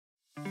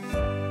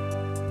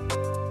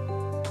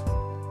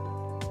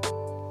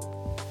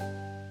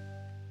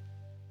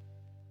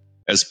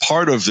as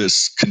part of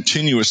this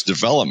continuous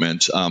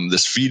development,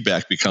 this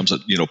feedback becomes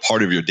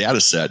part of your data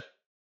set.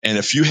 And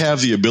if you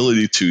have the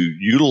ability to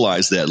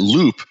utilize that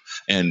loop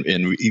and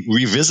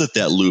revisit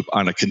that loop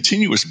on a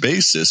continuous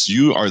basis,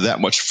 you are that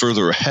much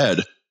further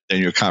ahead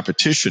than your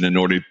competition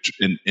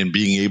in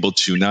being able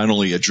to not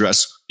only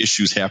address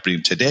issues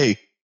happening today,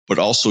 but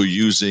also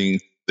using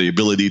the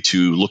ability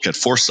to look at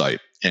foresight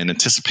and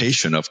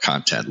anticipation of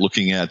content,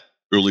 looking at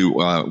early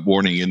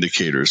warning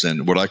indicators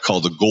and what I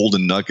call the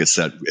golden nuggets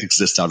that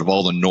exist out of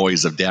all the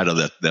noise of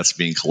data that's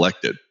being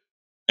collected.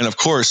 And of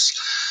course,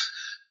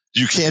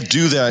 you can't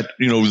do that,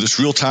 this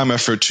real-time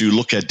effort to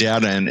look at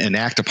data and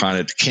act upon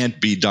it can't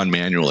be done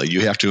manually.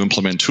 You have to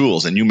implement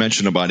tools. And you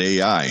mentioned about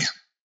AI.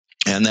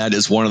 And that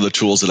is one of the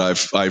tools that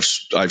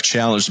I've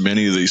challenged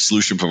many of the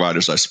solution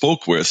providers I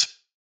spoke with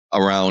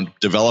around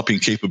developing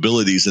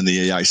capabilities in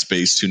the AI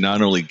space to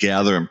not only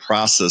gather and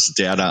process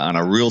data on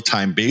a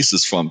real-time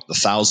basis from the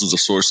thousands of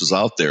sources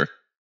out there,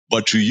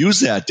 but to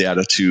use that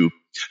data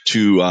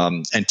to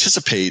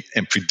anticipate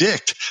and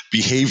predict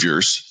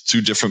behaviors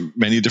through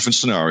many different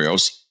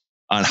scenarios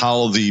on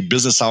how the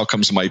business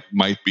outcomes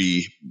might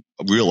be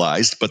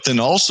realized, but then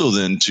also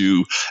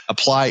to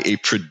apply a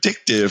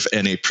predictive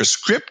and a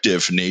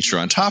prescriptive nature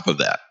on top of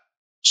that.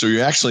 So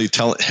you're actually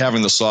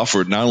having the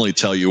software not only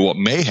tell you what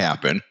may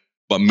happen,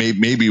 but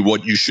maybe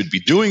what you should be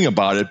doing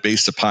about it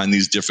based upon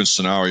these different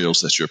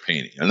scenarios that you're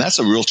painting. And that's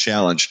a real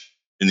challenge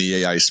in the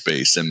AI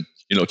space. And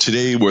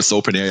today with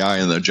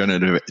OpenAI and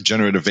the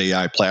generative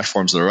AI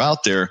platforms that are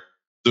out there,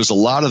 there's a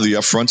lot of the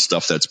upfront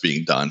stuff that's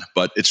being done,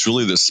 but it's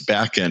really this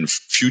back-end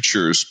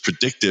futures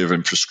predictive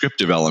and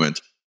prescriptive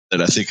element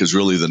that I think is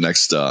really the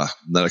next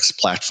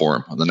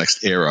platform, the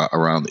next era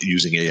around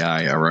using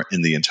AI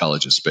in the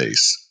intelligence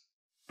space.